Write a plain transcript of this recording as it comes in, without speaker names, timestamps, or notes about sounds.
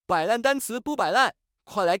摆烂单词不摆烂，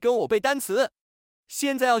快来跟我背单词。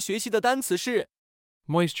现在要学习的单词是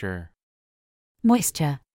moisture。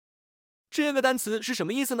这个单词是什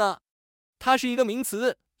么意思呢？它是一个名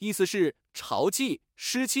词，意思是潮气、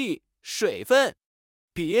湿气、水分。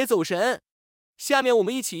别走神。下面我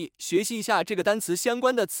们一起学习一下这个单词相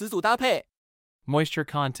关的词组搭配。moisture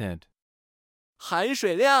content, 含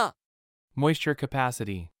水量、 moisture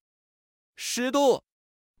capacity, 湿度、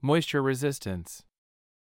 moisture resistance.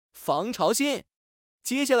 防潮性。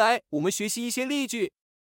接下来我们学习一些例句。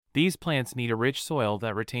 These plants need a rich soil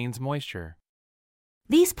that retains moisture.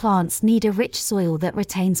 These plants need a rich soil that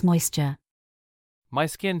retains moisture. My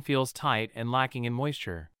skin feels tight and lacking in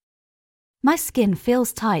moisture. My skin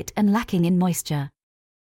feels tight and lacking in moisture.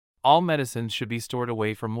 All medicines should be stored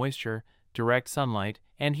away from moisture, direct sunlight,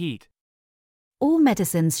 and heat. All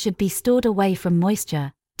medicines should be stored away from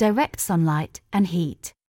moisture, direct sunlight, and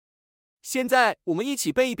heat. 现在我们一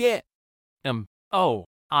起背一遍。 moisture.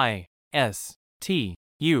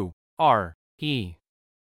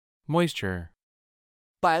 Moisture.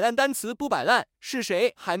 摆烂单词不摆烂，是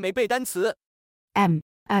谁还没背单词？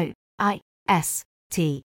 moisture.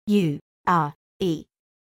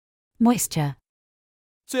 Moisture.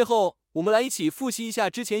 最后，我们来一起复习一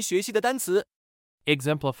下之前学习的单词。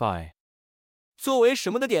 Exemplify. 作为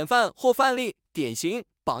什么的典范或范例、典型、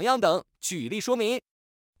榜样等，举例说明。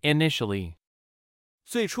 Initially.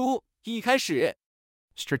 最初、一开始。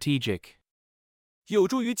 Strategic. 有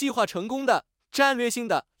助于计划成功的、战略性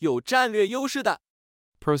的、有战略优势的。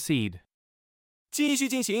 Proceed. 继续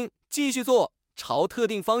进行、继续做、朝特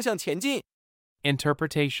定方向前进。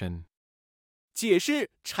 Interpretation. 解释、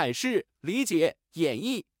阐释、理解、演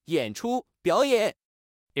绎、演出、表演。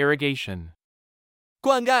 Irrigation.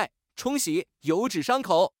 灌溉、冲洗、油脂伤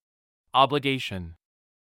口。 Obligation.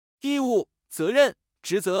 义务、责任、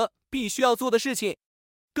职责、必须要做的事情。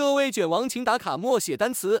各位卷王请打卡默写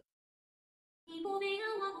单词。你不背啊，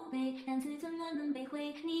我不背，单词怎么能背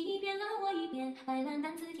会？你一遍啊，我一遍，摆烂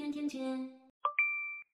单词天天见。